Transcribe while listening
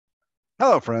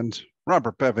Hello, friends.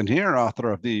 Robert Bevan here,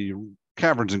 author of the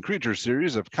Caverns and Creatures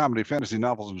series of comedy, fantasy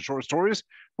novels, and short stories.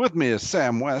 With me is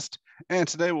Sam West, and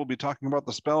today we'll be talking about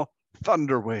the spell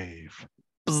Thunderwave.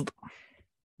 Bzz.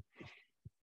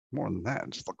 More than that,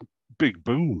 just like a big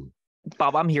boom.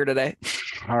 Bob, I'm here today.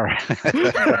 All right.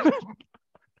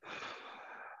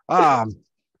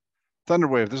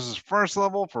 Thunderwave. This is first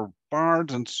level for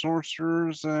bards and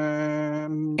sorcerers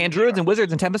and druids and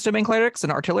wizards and tempest domain clerics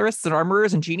and artillerists and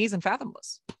armorers and genies and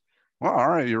fathomless. Well, all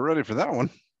right, you're ready for that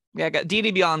one. Yeah, I got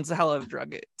D&D Beyond's a hell of a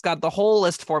drug. It's got the whole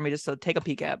list for me just to take a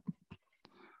peek at.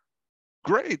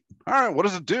 Great. All right, what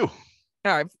does it do? All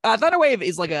right, Thunderwave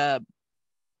is like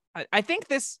I think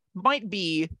this might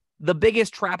be the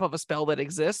biggest trap of a spell that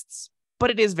exists, but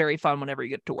it is very fun whenever you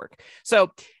get to work.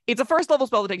 So it's a first level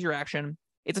spell that takes your action.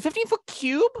 It's a 15-foot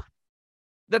cube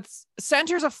that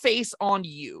centers a face on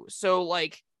you. So,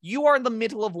 like, you are in the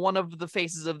middle of one of the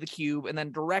faces of the cube, and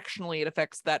then directionally it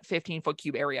affects that 15-foot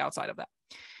cube area outside of that.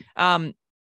 A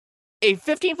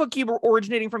 15-foot cube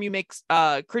originating from you makes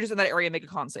creatures in that area make a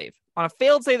con save. On a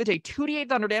failed save, they take 2d8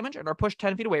 thunder damage and are pushed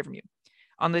 10 feet away from you.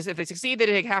 On this, if they succeed, they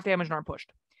take half damage and aren't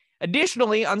pushed.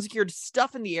 Additionally, unsecured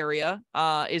stuff in the area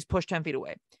is pushed 10 feet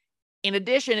away. In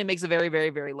addition, it makes a very, very,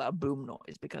 very loud boom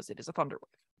noise because it is a Thunderwave.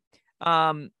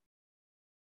 What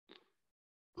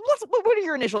are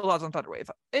your initial thoughts on Thunderwave?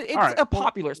 It's right. A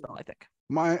popular spell, I think.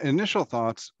 My initial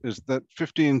thoughts is that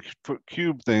 15-foot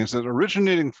cube thing is that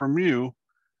originating from you.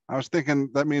 I was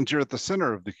thinking that means you're at the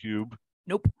center of the cube.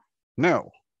 Nope. No.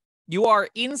 You are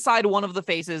inside one of the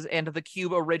faces, and the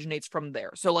cube originates from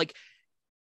there. So, like,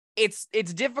 it's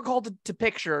difficult to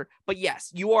picture, but yes,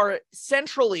 you are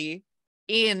centrally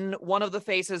in one of the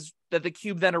faces that the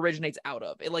cube then originates out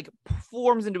of. It, like,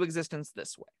 forms into existence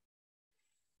this way.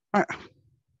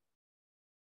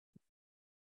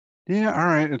 Yeah, all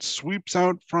right. It sweeps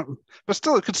out from, but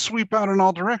still it could sweep out in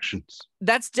all directions.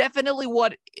 That's definitely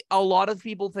what a lot of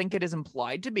people think it is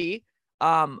implied to be.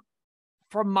 From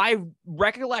my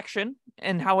recollection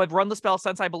and how I've run the spell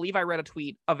since, I believe I read a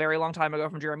tweet a very long time ago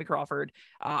from Jeremy Crawford.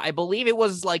 I believe it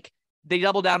was like they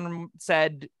doubled down and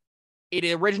said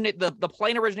the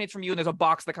plane originates from you and there's a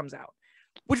box that comes out,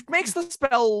 which makes the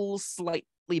spell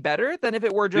slightly better than if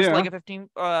it were just like a 15,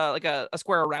 like a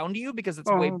square around you, because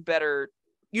it's way better.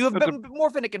 You have been more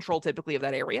finite control typically of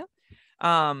that area.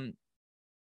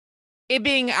 It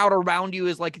being out around you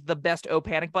is like the best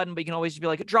panic button, but you can always just be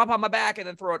like, drop on my back and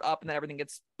then throw it up, and then everything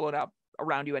gets blown up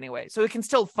around you anyway. So it can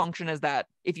still function as that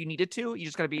if you needed to. You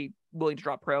just got to be willing to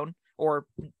drop prone, or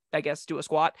I guess do a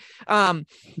squat. In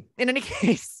any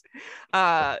case,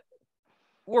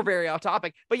 we're very off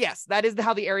topic, but yes, that is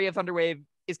how the area of Thunderwave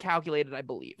is calculated, I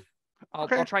believe. I'll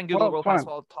try and Google real fast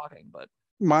while talking, but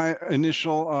my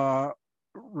initial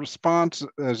response,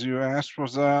 as you asked,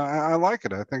 was I like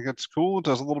it. I think it's cool. It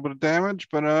does a little bit of damage,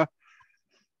 but I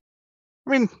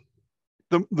mean,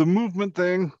 the movement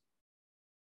thing,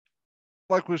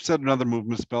 like we've said in other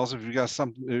movement spells, if you got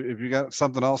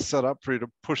something else set up for you to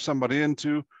push somebody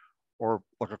into, or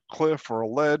like a cliff or a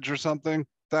ledge or something,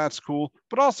 that's cool.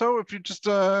 But also, if you just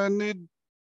need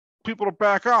people to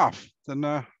back off, then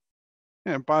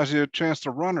it buys you a chance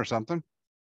to run or something.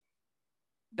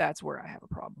 That's where I have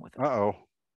a problem with it. Uh-oh.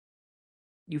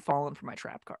 You've fallen for my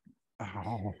trap card.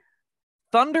 Oh.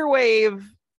 Thunderwave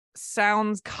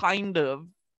sounds kind of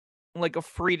like a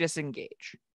free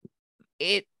disengage.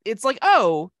 It's like,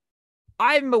 oh,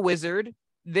 I'm a wizard.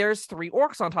 There's 3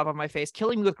 orcs on top of my face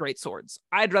killing me with great swords.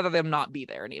 I'd rather them not be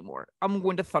there anymore. I'm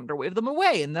going to Thunderwave them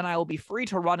away, and then I will be free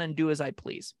to run and do as I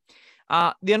please.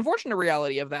 The unfortunate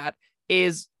reality of that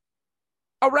is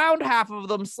around half of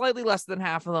them, slightly less than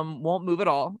half of them, won't move at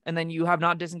all, and then you have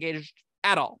not disengaged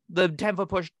at all. The 10-foot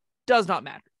push does not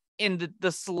matter in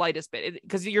the slightest bit,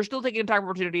 because you're still taking attack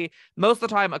opportunity. Most of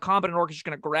the time, a competent orc is just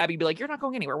going to grab you and be like, you're not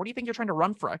going anywhere. What do you think you're trying to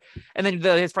run for? And then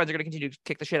his friends are going to continue to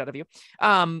kick the shit out of you.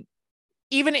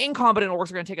 Even incompetent orcs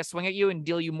are going to take a swing at you and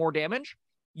deal you more damage.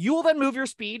 You will then move your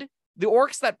speed. The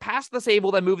orcs that pass the save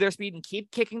will then move their speed and keep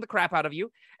kicking the crap out of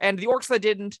you. And the orcs that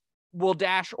didn't will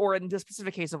dash, or in the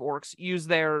specific case of orcs, use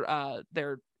their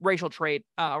racial trait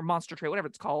or monster trait, whatever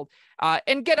it's called,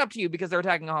 and get up to you because they're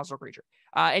attacking a hostile creature.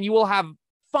 And you will have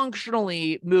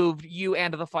functionally moved you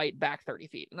and the fight back 30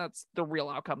 feet. And that's the real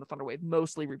outcome the Thunderwave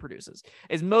mostly reproduces,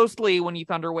 is mostly when you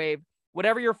Thunderwave,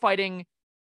 whatever you're fighting,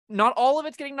 not all of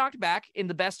it's getting knocked back in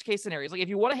the best case scenarios. Like, if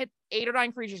you want to hit 8 or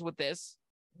 9 creatures with this,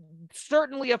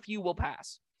 certainly a few will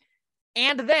pass.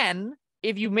 And then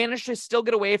if you manage to still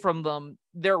get away from them,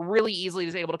 they're really easily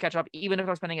able to catch up, even if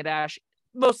they're spending a dash.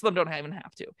 Most of them don't even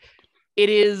have to. It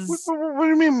is... What do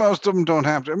you mean most of them don't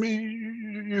have to? I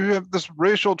mean, you have this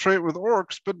racial trait with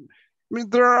orcs, but mean,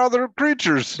 there are other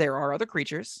creatures. There are other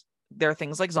creatures. There are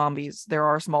things like zombies. There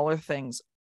are smaller things.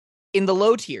 In the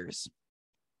low tiers,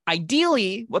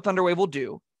 ideally, what Thunderwave will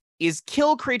do is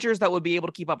kill creatures that would be able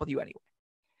to keep up with you anyway.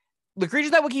 The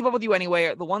creatures that will keep up with you anyway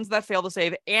are the ones that fail to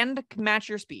save and match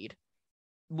your speed.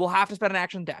 Will have to spend an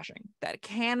action dashing. That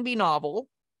can be novel.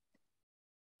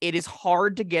 It is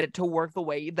hard to get it to work the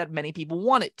way that many people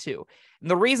want it to. And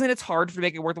the reason it's hard to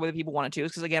make it work the way that people want it to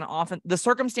is because, again, often the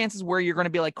circumstances where you're going to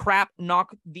be like, crap,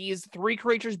 knock these 3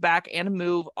 creatures back and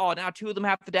move. Oh, now 2 of them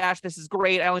have to dash. This is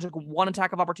great. I only took 1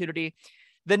 attack of opportunity.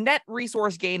 The net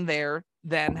resource gain there,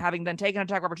 then, having then taken an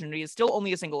attack of opportunity, is still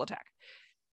only a single attack.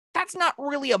 That's not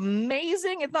really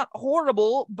amazing. It's not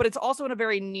horrible, but it's also in a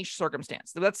very niche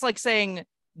circumstance. That's like saying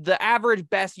the average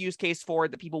best use case for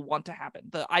it that people want to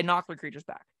happen. I knock 3 creatures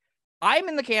back. I'm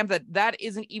in the camp that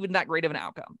isn't even that great of an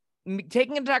outcome.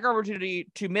 Taking an attack opportunity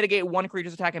to mitigate 1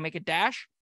 creature's attack and make it dash,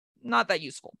 not that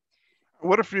useful.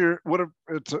 What if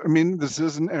it's, I mean, this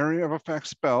is an area of effect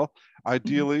spell.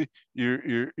 Ideally,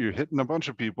 you're hitting a bunch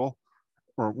of people,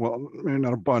 or, well, maybe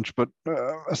not a bunch, but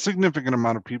a significant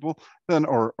amount of people, then,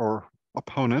 or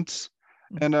opponents,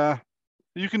 and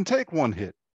you can take 1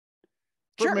 hit,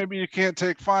 but Sure. maybe you can't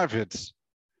take 5 hits.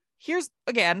 Here's,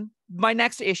 again, my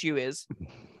next issue is,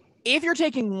 if you're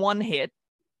taking 1 hit,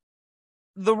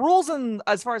 the rules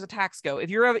as far as attacks go, if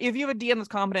you have a DM that's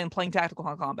competent in playing tactical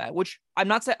combat, which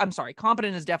I'm sorry,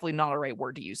 competent is definitely not a right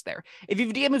word to use there. If you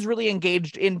have a DM who's really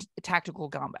engaged in tactical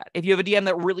combat, if you have a DM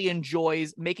that really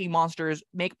enjoys making monsters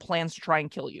make plans to try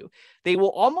and kill you, they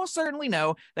will almost certainly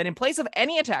know that in place of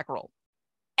any attack roll,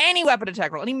 any weapon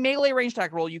attack roll, any melee range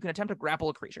attack roll, you can attempt to grapple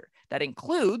a creature. That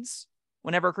includes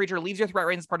whenever a creature leaves your threat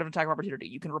range as part of an attack of opportunity.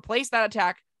 You can replace that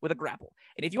attack with a grapple.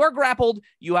 And if you are grappled,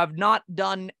 you have not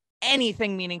done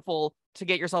anything meaningful to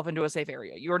get yourself into a safe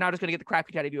area. You are now just going to get the crap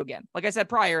kicked out of you again. Like I said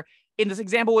prior, in this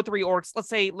example with 3 orcs,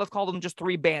 let's call them just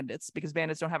 3 bandits, because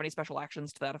bandits don't have any special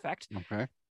actions to that effect. Okay.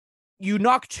 You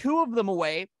knock 2 of them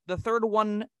away. The third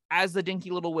one, as the dinky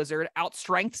little wizard,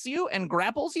 outstrengths you and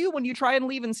grapples you when you try and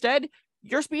leave instead.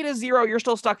 Your speed is 0. You're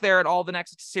still stuck there, and all the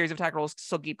next series of attack rolls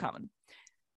still keep coming.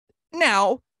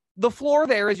 Now, the floor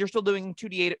there is you're still doing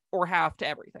 2d8 or half to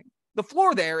everything. The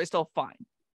floor there is still fine.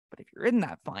 But if you're in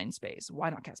that fine space, why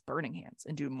not cast Burning Hands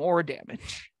and do more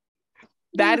damage?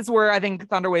 That is where I think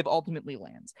Thunderwave ultimately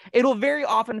lands. It'll very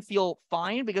often feel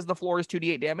fine because the floor is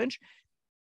 2d8 damage.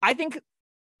 I think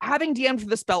having DM'd for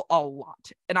the spell a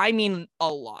lot, and I mean a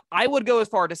lot, I would go as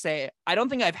far to say, I don't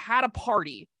think I've had a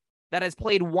party that has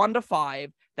played 1 to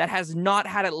 5 that has not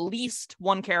had at least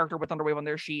 1 character with Thunderwave on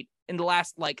their sheet in the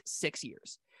last, 6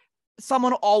 years.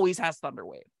 Someone always has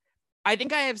Thunderwave. I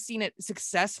think I have seen it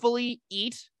successfully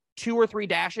eat 2 or 3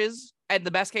 dashes at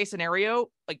the best case scenario,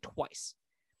 twice.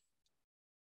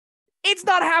 It's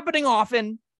not happening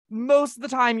often. Most of the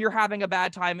time you're having a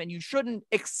bad time, and you shouldn't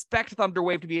expect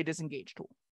Thunderwave to be a disengage tool.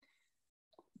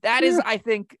 That is, I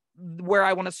think, where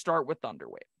I want to start with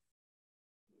Thunderwave.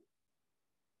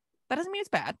 That doesn't mean it's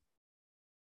bad.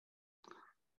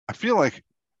 I feel like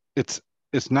it's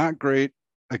not great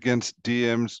against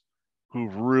DMs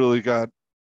who've really got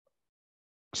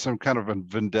some kind of a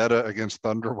vendetta against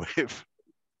Thunderwave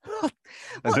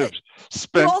and have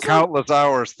spent countless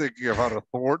hours thinking of how to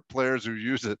thwart players who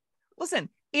use it. Listen,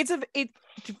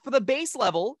 for the base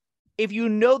level, if you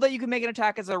know that you can make an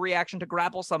attack as a reaction to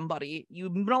grapple somebody, you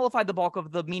nullify the bulk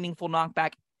of the meaningful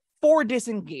knockback for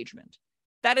disengagement.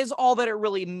 That is all that it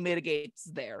really mitigates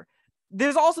there.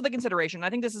 There's also the consideration, I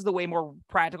think this is the way more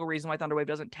practical reason why Thunderwave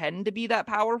doesn't tend to be that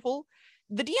powerful.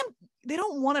 The DM, they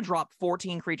don't want to drop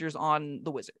 14 creatures on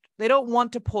the wizard. They don't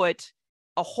want to put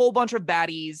a whole bunch of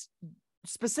baddies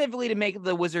specifically to make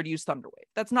the wizard use Thunderwave.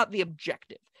 That's not the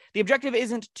objective. The objective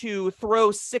isn't to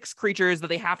throw 6 creatures that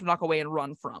they have to knock away and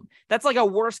run from. That's like a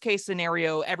worst case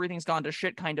scenario, everything's gone to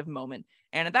shit kind of moment.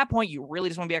 And at that point, you really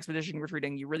just want to be expedition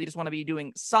retreating. You really just want to be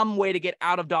doing some way to get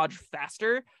out of dodge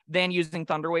faster than using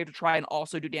Thunderwave to try and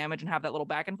also do damage and have that little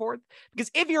back and forth. Because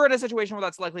if you're in a situation where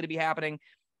that's likely to be happening,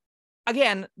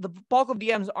 again, the bulk of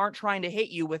DMs aren't trying to hit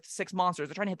you with 6 monsters.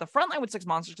 They're trying to hit the front line with 6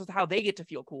 monsters because of how they get to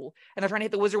feel cool. And they're trying to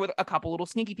hit the wizard with a couple little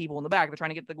sneaky people in the back. They're trying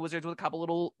to get the wizards with a couple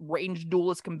little ranged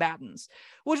duelist combatants,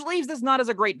 which leaves this not as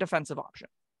a great defensive option.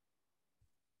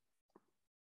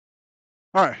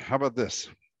 All right, how about this?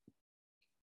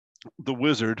 The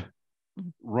wizard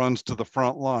runs to the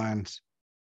front lines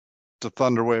to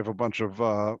Thunderwave a bunch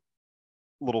of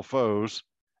little foes,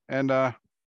 and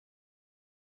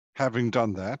having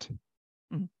done that,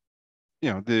 you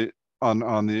know,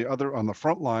 on the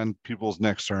front line people's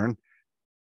next turn,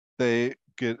 they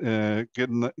get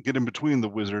in between the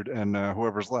wizard and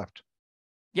whoever's left.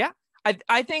 Yeah,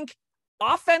 I think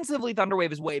Offensively,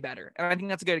 Thunderwave is way better, and I think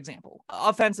that's a good example.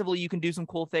 Offensively, you can do some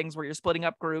cool things where you're splitting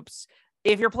up groups.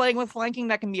 If you're playing with flanking,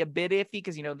 that can be a bit iffy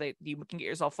because, you can get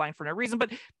yourself flanked for no reason,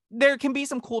 but there can be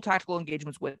some cool tactical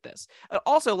engagements with this.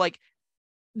 Also,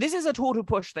 this is a tool to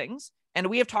push things, and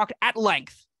we have talked at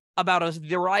length about a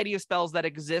variety of spells that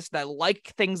exist that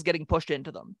like things getting pushed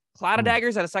into them. Cloud of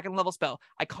Daggers at a second level spell.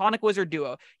 Iconic wizard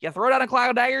duo. You throw down a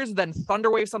Cloud of Daggers, then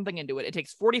Thunderwave something into it. It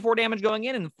takes 44 damage going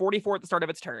in and 44 at the start of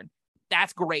its turn.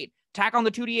 That's great. Tack on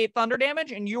the 2d8 thunder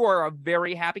damage, and you are a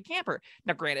very happy camper.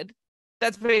 Now, granted,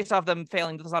 that's based off them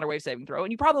failing the Thunderwave saving throw,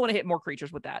 and you probably want to hit more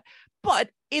creatures with that. But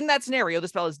in that scenario, the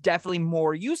spell is definitely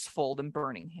more useful than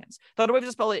Burning Hands. Thunderwave is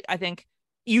a spell that I think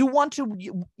you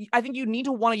need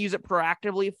to want to use it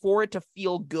proactively for it to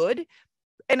feel good.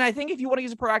 And I think if you want to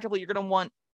use it proactively, you're going to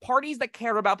want parties that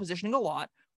care about positioning a lot,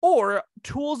 or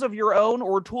tools of your own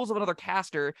or tools of another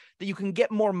caster that you can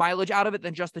get more mileage out of it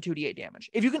than just the 2d8 damage.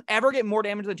 If you can ever get more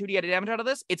damage than 2d8 damage out of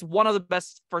this, it's one of the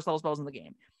best first level spells in the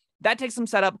game. That takes some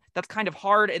setup. That's kind of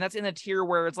hard, and that's in a tier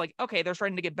where it's like, okay, they're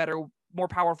starting to get better, more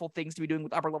powerful things to be doing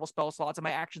with upper level spell slots, and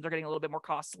my actions are getting a little bit more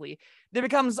costly. There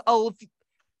becomes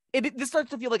this starts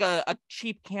to feel like a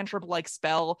cheap cantrip-like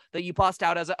spell that you bust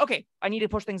out as okay, I need to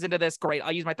push things into this. Great.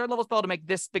 I'll use my third level spell to make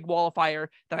this big wall of fire.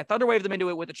 Then I Thunderwave them into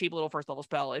it with a cheap little first level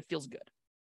spell. It feels good.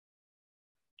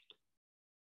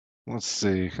 Let's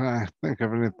see. Can I think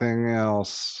of anything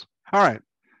else? All right.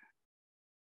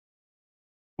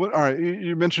 All right.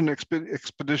 You mentioned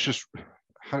expeditious,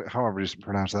 however you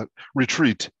pronounce that,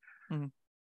 retreat. Mm-hmm.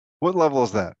 What level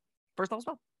is that? First level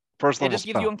spell. First level spell. It just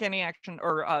gives you uncanny action,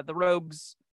 or the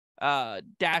rogue's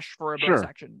dash for a bonus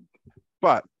action.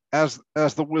 But as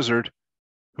the wizard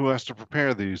who has to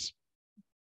prepare these,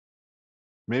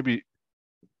 maybe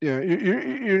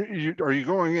you are you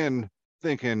going in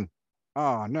thinking,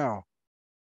 oh no,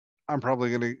 I'm probably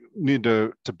going to need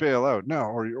to bail out? No,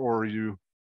 or are you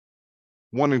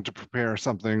wanting to prepare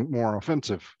something more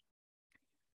offensive?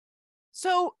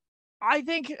 So I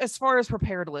think as far as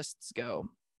prepared lists go,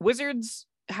 wizards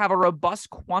have a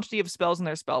robust quantity of spells in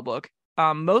their spell book.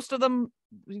 Most of them,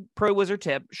 pro wizard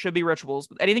tip, should be rituals.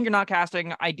 Anything you're not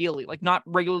casting, ideally, like not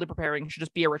regularly preparing, should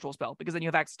just be a ritual spell, because then you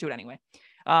have access to it anyway.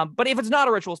 But if it's not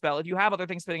a ritual spell, if you have other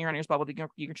things spinning around your spell book that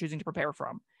you're choosing to prepare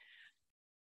from,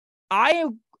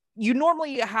 you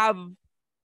normally have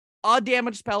a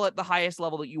damage spell at the highest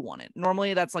level that you want it.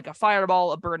 Normally that's like a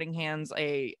fireball, a burning hands,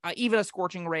 even a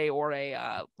scorching ray, or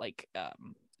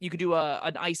you could do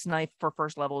an ice knife for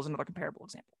first level is another comparable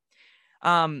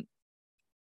example.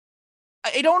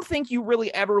 I don't think you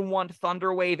really ever want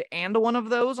Thunderwave and one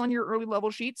of those on your early level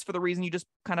sheets for the reason you just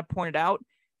kind of pointed out.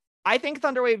 I think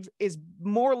Thunderwave is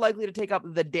more likely to take up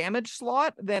the damage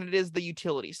slot than it is the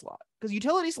utility slot, because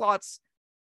utility slots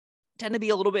tend to be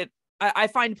a little bit, I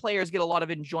find players get a lot of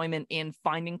enjoyment in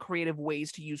finding creative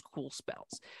ways to use cool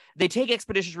spells. They take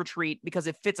Expeditious Retreat because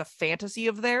it fits a fantasy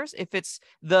of theirs. It fits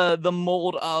the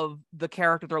mold of the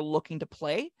character they're looking to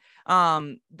play.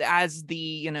 As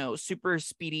the, super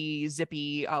speedy,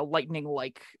 zippy,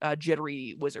 lightning-like,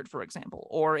 jittery wizard, for example.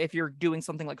 Or if you're doing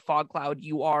something like Fog Cloud,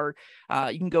 you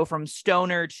can go from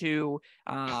stoner to,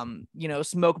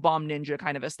 smoke bomb ninja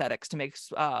kind of aesthetics to make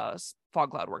Fog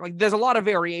Cloud work. Like, there's a lot of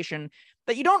variation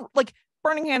that you don't like.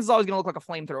 Burning Hands is always going to look like a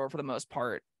flamethrower for the most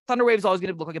part. Thunderwave is always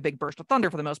going to look like a big burst of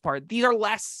thunder for the most part. These are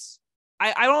less,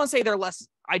 I don't want to say they're less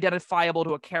identifiable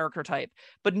to a character type,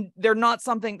 but they're normally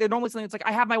something that's like,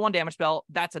 I have my one damage spell,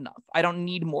 that's enough. I don't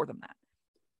need more than that.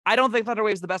 I don't think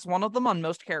Thunderwave is the best one of them on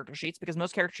most character sheets, because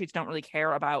most character sheets don't really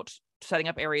care about setting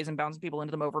up areas and bouncing people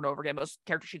into them over and over again. Most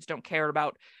character sheets don't care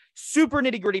about super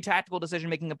nitty-gritty tactical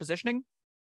decision-making and positioning.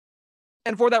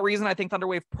 And for that reason, I think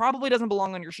Thunderwave probably doesn't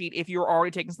belong on your sheet if you're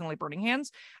already taking something like Burning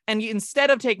Hands. And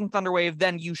instead of taking Thunderwave,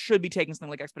 then you should be taking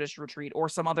something like Expeditious Retreat or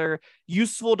some other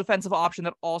useful defensive option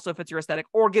that also fits your aesthetic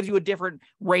or gives you a different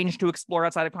range to explore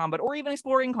outside of combat, or even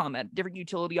explore in combat, different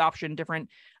utility option, different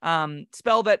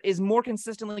spell that is more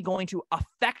consistently going to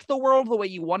affect the world the way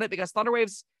you want it, because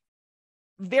Thunderwave's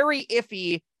very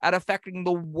iffy at affecting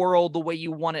the world the way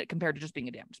you want it compared to just being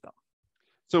a damage spell.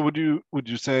 So would you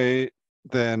say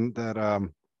then that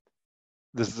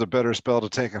this is a better spell to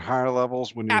take at higher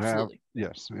levels when you Absolutely.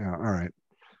 Yes, yeah, all right.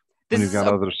 When you've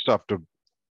got other stuff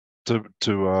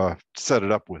to set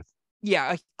it up with.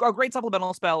 Yeah, a great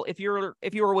supplemental spell if you're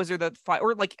a wizard that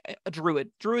or like a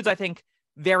druid. Druids, I think,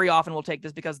 very often will take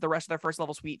this because the rest of their first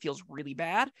level suite feels really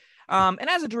bad. And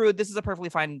as a druid, this is a perfectly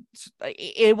fine.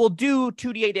 It will do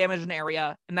 2d8 damage in an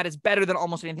area, and that is better than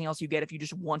almost anything else you get if you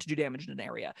just want to do damage in an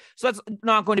area. So that's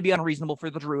not going to be unreasonable for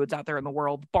the druids out there in the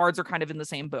world. Bards are kind of in the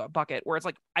same bucket where it's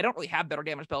like, I don't really have better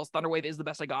damage spells. Thunderwave is the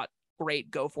best I got.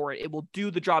 great, go for it. It will do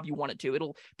the job you want it to.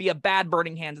 It'll be a bad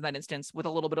Burning Hands in that instance with a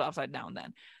little bit of upside now and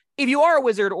then. If you are a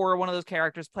wizard or one of those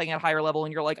characters playing at a higher level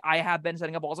and you're like, I have been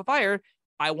setting up walls of fire,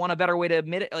 I want a better way to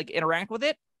interact with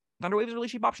it, Thunderwave is a really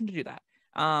cheap option to do that.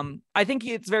 I think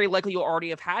it's very likely you'll already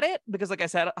have had it because, like I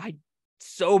said,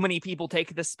 so many people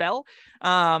take this spell.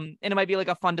 And it might be like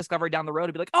a fun discovery down the road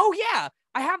to be like, oh yeah,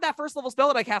 I have that first level spell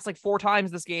that I cast like 4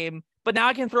 times this game, but now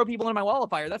I can throw people in my wall of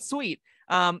fire. That's sweet.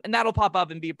 And that'll pop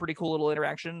up and be a pretty cool little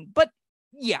interaction. But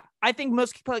yeah, I think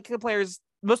most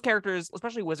characters,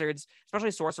 especially wizards,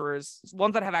 especially sorcerers,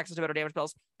 ones that have access to better damage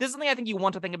spells, this is something I think you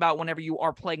want to think about whenever you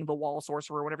are playing the wall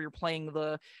sorcerer, whenever you're playing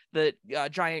the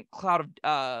giant cloud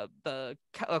of the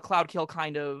cloud kill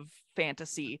kind of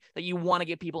fantasy that you want to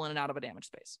get people in and out of a damage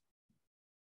space.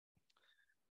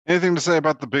 Anything to say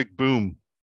about the big boom?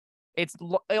 It's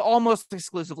almost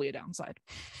exclusively a downside.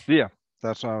 Yeah,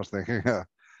 that's what I was thinking.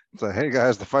 It's like, hey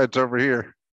guys, the fight's over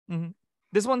here. Mm-hmm.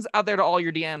 This one's out there to all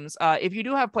your DMs. If you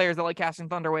do have players that like casting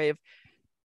Thunderwave,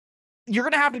 you're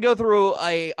going to have to go through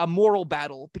a moral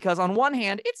battle because on one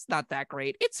hand, it's not that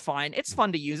great. It's fine. It's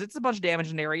fun to use. It's a bunch of damage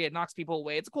in an area. It knocks people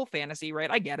away. It's a cool fantasy,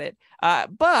 right? I get it.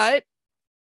 But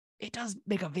it does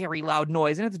make a very loud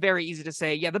noise, and it's very easy to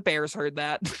say, yeah, the bears heard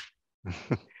that.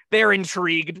 They're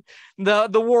intrigued. The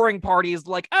warring party is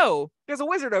like, oh, there's a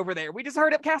wizard over there. We just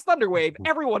heard him cast Thunderwave.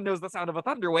 Everyone knows the sound of a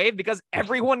Thunderwave because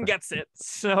everyone gets it.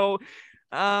 So,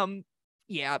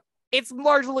 yeah, it's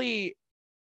largely,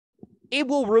 it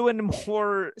will ruin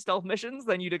more stealth missions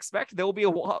than you'd expect. There'll be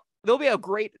a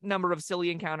great number of silly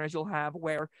encounters you'll have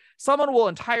where someone will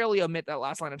entirely omit that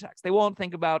last line of text. They won't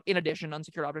think about, in addition,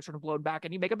 unsecured objects are blown back,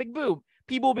 and you make a big boom.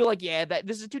 People will be like, yeah,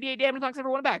 this is 2d8 damage, knocks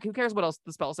everyone back. Who cares what else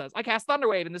the spell says? I cast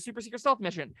Thunderwave in the super secret stealth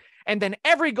mission. And then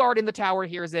every guard in the tower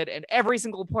hears it, and every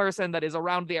single person that is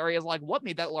around the area is like, what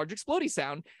made that large explodey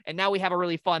sound? And now we have a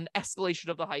really fun escalation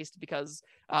of the heist because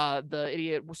the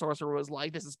idiot sorcerer was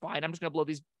like, this is fine. I'm just going to blow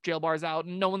these jail bars out,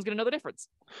 and no one's going to know the difference.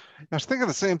 I was thinking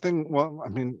the same thing. Well, I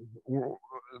mean,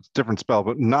 it's a different spell,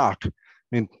 but knock. I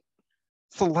mean,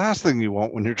 it's the last thing you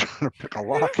want when you're trying to pick a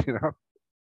lock, you know?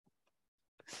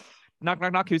 Knock,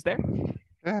 knock, knock. Who's there?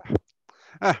 Yeah.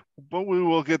 But we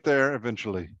will get there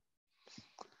eventually.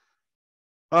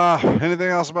 Anything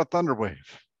else about Thunderwave?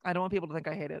 I don't want people to think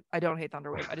I hate it. I don't hate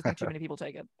Thunderwave. I just think too many people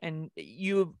take it. And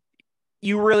you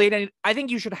really, I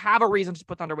think you should have a reason to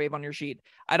put Thunderwave on your sheet.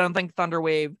 I don't think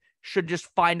Thunderwave should just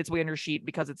find its way on your sheet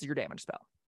because it's your damage spell.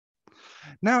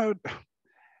 Now,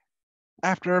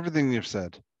 after everything you've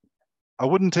said, I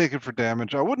wouldn't take it for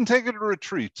damage. I wouldn't take it to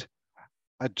retreat.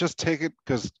 I'd just take it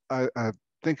because I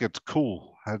think it's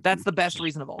cool. That's the best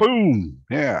reason of all. Boom.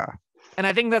 Yeah. And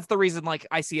I think that's the reason, like,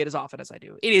 I see it as often as I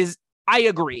do. It is, I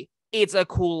agree. It's a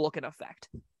cool looking effect.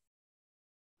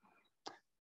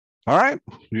 All right.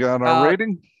 You got our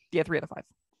rating? Yeah, 3 out of 5.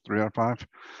 3 out of 5.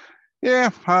 Yeah.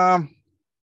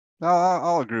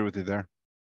 I'll agree with you there.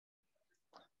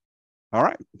 All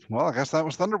right. Well, I guess that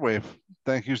was Thunderwave.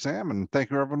 Thank you, Sam, and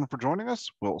thank you everyone for joining us.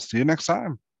 We'll see you next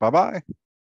time. Bye-bye.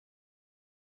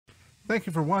 Thank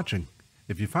you for watching.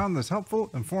 If you found this helpful,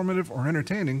 informative, or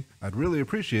entertaining, I'd really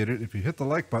appreciate it if you hit the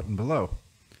like button below.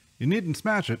 You needn't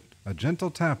smash it. A gentle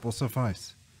tap will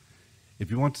suffice.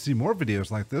 If you want to see more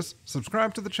videos like this,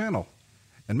 subscribe to the channel.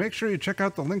 And make sure you check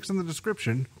out the links in the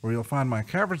description where you'll find my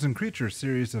Caverns and Creatures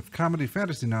series of comedy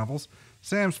fantasy novels,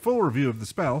 Sam's full review of the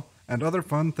spell, and other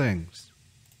fun things.